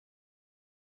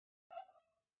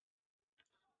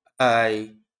Hi,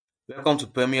 welcome to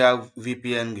Premier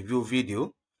VPN review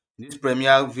video. In this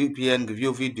Premier VPN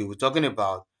review video, we're talking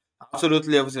about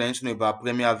absolutely everything I need to know about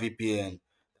Premier VPN.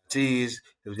 That is,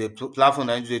 if the platform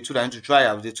that you, the tool that you need to try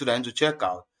out, the tool that you need to check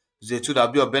out, is the tool that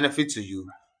will be of benefit to you,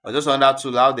 or just another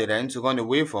tool out there that you need to run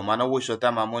away from and not waste your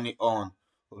time and money on.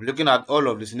 We're looking at all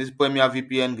of this in this Premier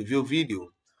VPN review video.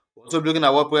 We're also looking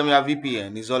at what Premier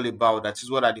VPN is all about. That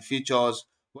is, what are the features,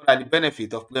 what are the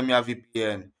benefits of Premier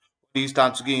VPN. You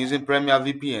stand to gain using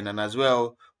PremierVPN, and as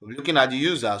well we're looking at the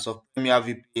users of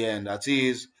PremierVPN, that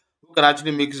is who can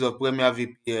actually make use of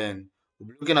PremierVPN. We'll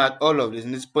be looking at all of this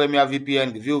in this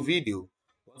PremierVPN review video.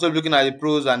 We're also looking at the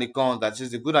pros and the cons, that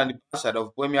is the good and the bad side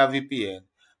of PremierVPN.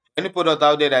 Any product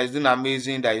out there that is doing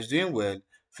amazing, that is doing well,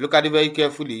 if you look at it very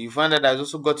carefully, you find that it has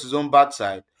also got its own bad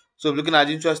side. So we're looking at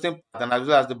the interesting part and as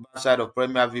well as the bad side of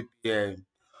PremierVPN.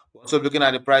 We're also looking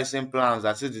at the pricing plans,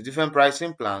 that is the different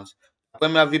pricing plans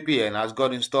Premier VPN has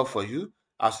got in store for you,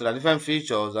 as to the different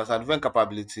features, as to the different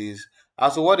capabilities,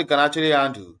 as to what it can actually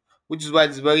handle, which is why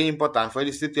it's very important for you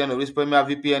to stay tuned of this Premier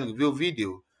VPN review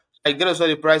video. So you get also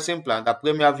the pricing plan that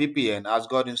Premier VPN has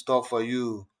got in store for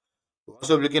you. We're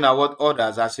also looking at what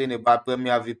others are saying about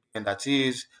Premier VPN, that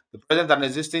is, the present and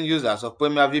existing users of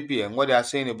Premier VPN, what they are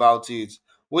saying about it,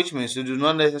 which means you do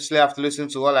not necessarily have to listen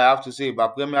to all I have to say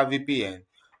about Premier VPN.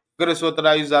 Get us what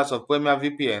other users of Premier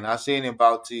VPN are saying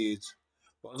about it.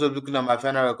 Also looking at my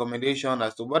final recommendation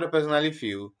as to what I personally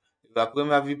feel about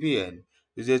Premier VPN.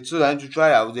 Is a tool I need to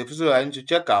try out, is a tool I need to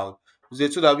check out, is a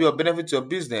tool that will be of benefit to your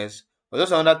business, or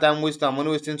just another time waste and money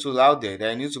wasting tool out there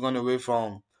that you need to run away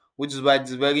from. Which is why it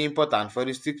is very important for you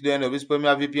to stick to the end of this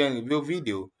Premier VPN review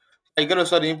video. You get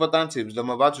also the important tips that I'm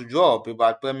about to drop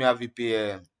about Premier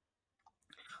VPN.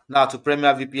 Now to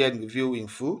Premier VPN review in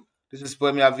full. This is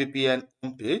Premier VPN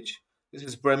homepage. This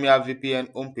is Premier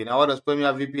VPN homepage. Now what does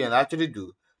Premier VPN actually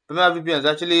do? Premier VPN is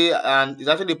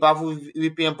actually a powerful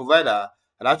VPN provider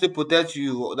that actually protects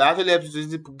you, that actually helps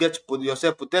you to get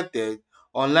yourself protected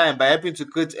online by helping to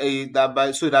create a that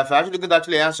by so that if you're actually going to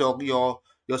actually enhance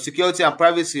your security and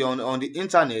privacy on the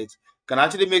internet, can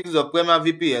actually make use of Premier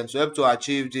VPN to help to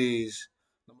achieve this.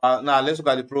 Now let's look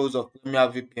at the pros of Premier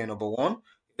VPN. Number one,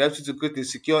 it helps you to create a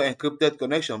secure encrypted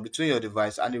connection between your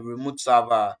device and a remote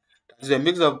server. That is a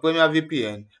mix of Premier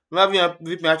VPN. Premier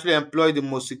VPN actually employs the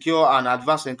most secure and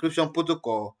advanced encryption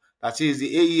protocol, that is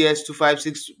the AES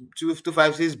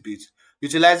 256 bits,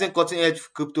 utilizing cutting-edge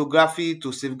cryptography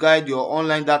to safeguard your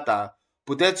online data,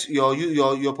 protect your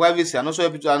privacy, and also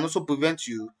help you and also prevent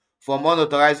you from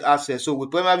unauthorized access. So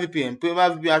with Premier VPN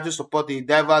actually support a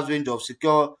diverse range of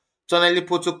secure tunneling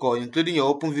protocol, including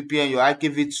your OpenVPN, your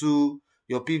IKV2,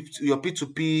 your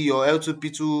P2P, your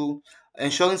L2P2,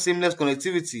 ensuring seamless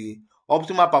connectivity,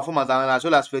 optimal performance, and as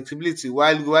well as flexibility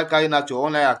while carrying out your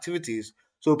online activities.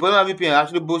 So Premier VPN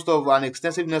actually boasts of an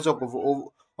extensive network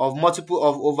of multiple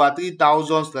of over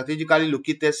 3,000 strategically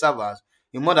located servers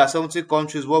in more than 70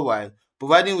 countries worldwide,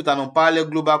 providing with an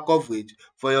unparalleled global coverage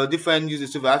for your different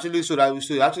uses. So it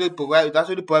actually provide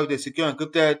a secure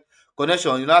encrypted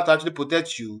connection in order to actually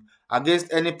protect you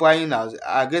against any prying out,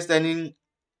 against any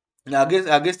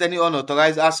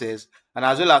unauthorized access, and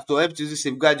as well as to help you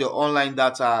safeguard your online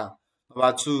data.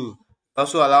 Number two, it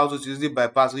also allows you to easily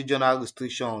bypass regional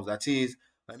restrictions. That is,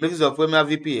 by making use of Premier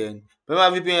VPN.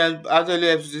 Premier VPN actually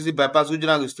helps you to easily bypass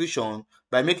regional restrictions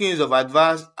by making use of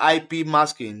advanced IP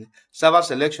masking, server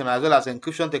selection, as well as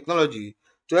encryption technology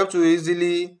to help to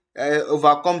easily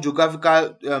overcome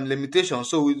geographical limitations.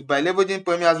 So, by leveraging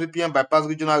Premier's VPN bypass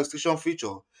regional restriction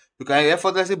feature, you can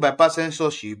effortlessly bypass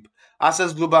censorship,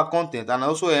 access global content, and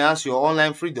also enhance your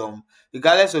online freedom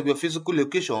regardless of your physical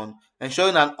location,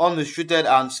 ensuring an unrestricted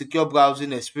and secure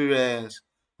browsing experience.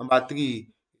 Number three,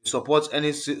 it supports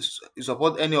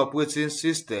any operating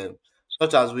system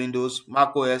such as Windows,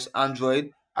 macOS,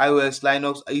 Android, iOS,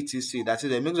 Linux, etc. That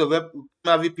is a mix of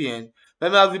Premier VPN.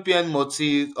 Premier VPN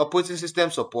multi operating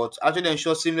system support actually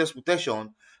ensures seamless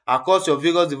protection across your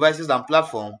various devices and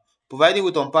platforms, providing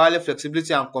with unparalleled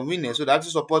flexibility and convenience so that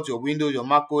you support your Windows, your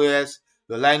Mac OS,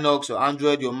 your Linux, your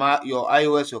Android, your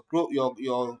iOS,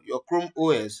 your Chrome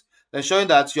OS, ensuring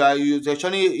that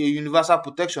ensuring a universal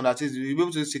protection, that is, you'll be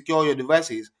able to secure your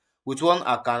devices with one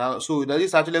account. So that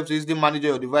is actually able to easily manage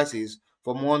your devices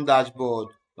from one dashboard.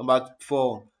 Number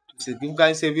four, to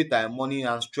significantly save you time, money,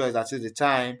 and stress. That is the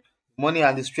time, money,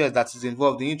 and the stress that is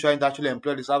involved in you trying to actually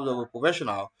employ the service of a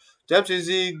professional to help you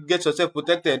easily get yourself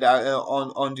protected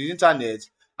on the internet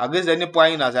against any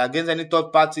prying as against any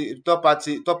third party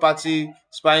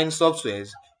spying softwares.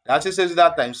 It actually saves you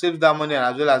that time, saves that money, and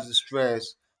as well as the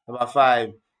stress. Number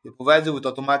five, it provides you with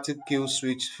automatic kill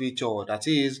switch feature. That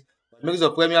is, by means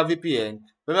of Premier VPN.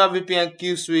 PremierVPN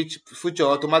kill switch feature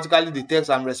automatically detects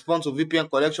and responds to VPN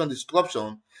connection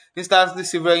disruption, instantly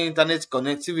severing internet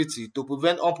connectivity to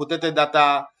prevent unprotected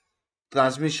data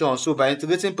transmission. So by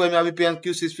integrating PremierVPN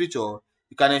Q6 feature,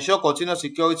 you can ensure continuous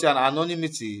security and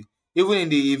anonymity even in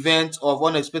the event of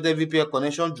unexpected VPN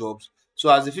connection drops. So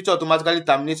as the feature automatically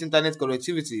terminates internet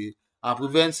connectivity and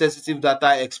prevents sensitive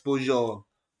data exposure.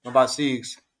 Number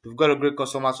 6, we've got a great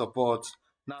customer support.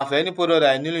 Now for any product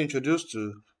that I newly introduced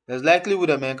to, there's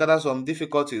likelihood I may encounter some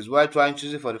difficulties while trying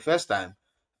choosing for the first time.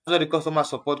 That's where the customer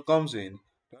support comes in.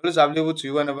 They're always available to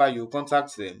you whenever you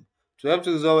contact them to help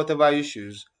you resolve whatever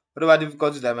issues, whatever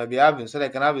difficulties that might be having, so they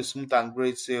can have a smooth and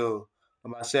great sale.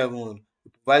 Number 7,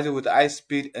 we provide you with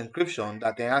high-speed encryption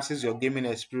that enhances your gaming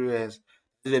experience.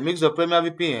 It's a mix of Premier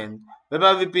VPN.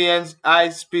 Premier VPN's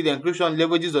high-speed encryption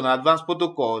leverages on advanced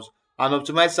protocols and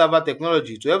optimized server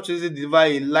technology to help to easily deliver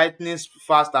a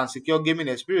lightning-fast and secure gaming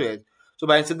experience. So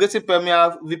by integrating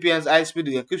Premier VPN's high-speed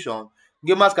encryption,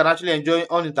 gamers can actually enjoy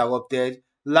uninterrupted,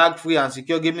 lag-free and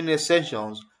secure gaming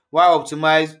sessions while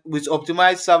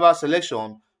optimized server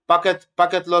selection,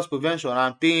 packet loss prevention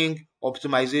and ping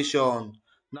optimization.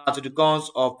 Now to the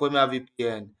cons of Premier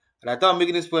VPN. At the time of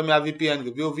making this Premier VPN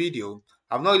review video,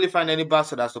 I've not really found any bad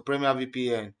side as to Premier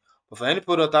VPN. But for any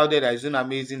product out there that is doing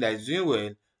amazing, that is doing well,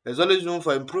 there's always room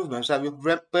for improvement. So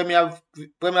Premier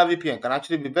VPN can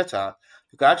actually be better.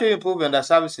 You can actually improve on their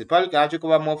services. Probably can actually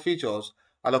cover more features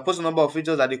and of course the number of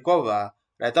features that they cover.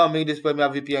 By the time I make this Premier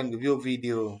VPN review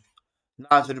video.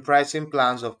 Now to the pricing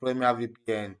plans of Premier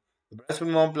VPN. The best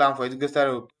minimum plan for you to get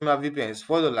started with Premier VPN is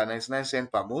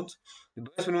 $4.99 per month. The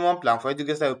best minimum plan for you to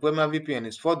get started with Premier VPN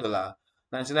is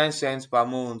 $4.99 per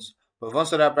month. But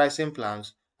once other pricing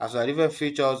plans, as well as different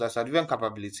features, as well as different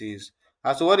capabilities,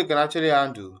 as to what you can actually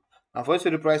handle. And for you to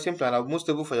the pricing plan of most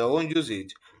stable for your own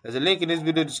usage, there's a link in this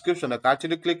video description that you can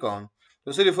actually click on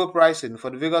to see the full pricing for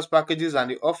the various packages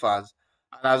and the offers,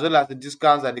 and as well as the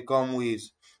discounts that they come with.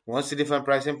 Once the different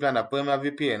pricing plan that Premier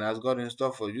VPN has got in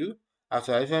store for you, as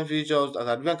to different features, as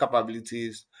to different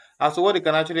capabilities, as to what they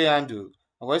can actually handle.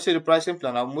 And when you see the pricing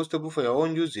plan are most stable for your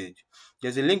own usage,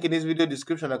 there's a link in this video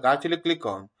description that you can actually click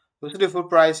on to see the full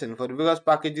pricing for the various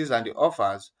packages and the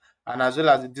offers, and as well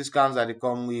as the discounts that they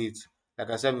come with. Like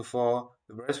I said before,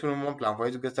 the best minimum plan for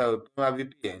you to get started with Premier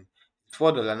VPN is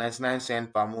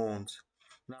 $4.99 per month.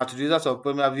 Now, to the users of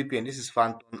Premier VPN, this is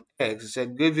Phantom X. It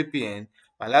said, great VPN.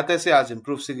 My latency has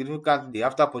improved significantly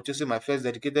after purchasing my first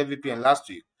dedicated VPN last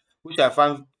week, which I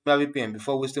found Premier VPN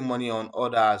before wasting money on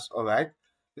others. Alright.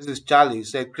 This is Charlie. He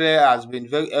said, Claire has been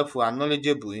very helpful and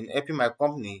knowledgeable in helping my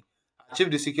company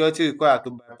achieve the security required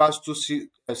to bypass two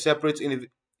separate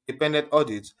independent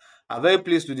audits. I'm very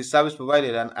pleased with the service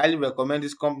provided and highly recommend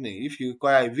this company if you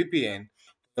require a VPN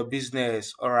for your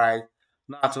business. Alright.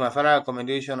 Now to my final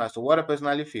recommendation as to what I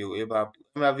personally feel about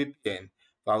Premier VPN.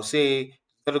 I'll say it's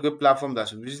got a good platform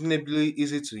that's reasonably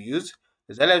easy to use.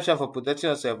 There's an option for protecting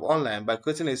yourself online by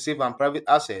creating a safe and private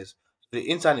access to the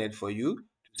internet for you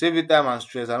to save you time and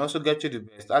stress and also get you the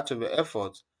best out of your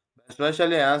efforts, by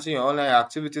especially enhancing your online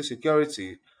activity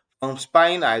security from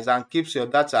spying eyes and keeps your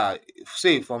data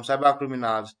safe from cyber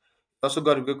criminals. You also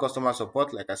got a good customer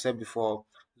support, like I said before.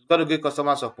 You've got a good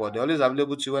customer support. They're always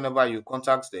available to you whenever you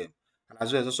contact them. And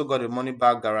as well as also got a money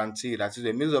back guarantee. That is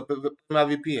a mix of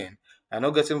Premier VPN and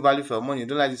not getting value for your money. You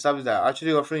don't like the service that are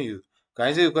actually offering you. Can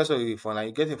easily request for a refund and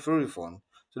you get a free refund.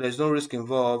 So there's no risk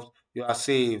involved. You are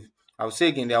safe. I would say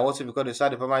again, they are also because they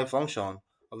start the primary function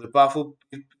of the powerful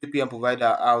VPN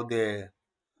provider out there.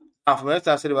 And from what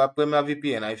I said about Premier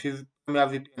VPN, I feel Premier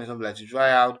VPN is something like to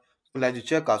try out, something like to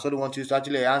check out. So they want you to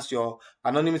actually enhance your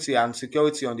anonymity and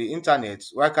security on the internet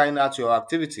while carrying out your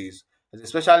activities. There's a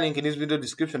special link in this video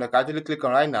description that you can actually click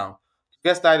on right now to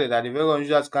get started at a very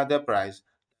unusual discounted price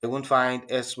you won't find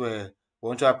elsewhere.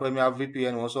 Want to try Premier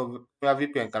VPN, also Premier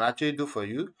VPN can actually do for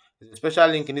you. There's a special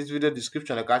link in this video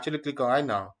description that you can actually click on right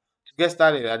now to get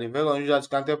started at a very unusual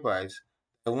discounted price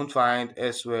you won't find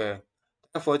elsewhere.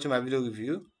 Thanks for watching my video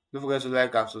review. Don't forget to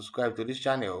like and subscribe to this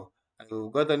channel. And if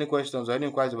you've got any questions or any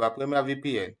inquiries about Premier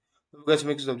VPN, don't forget to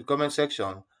make use of the comment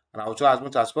section and I will try as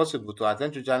much as possible to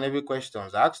attend to every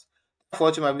questions asked. Thanks for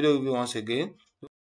watching my video review once again.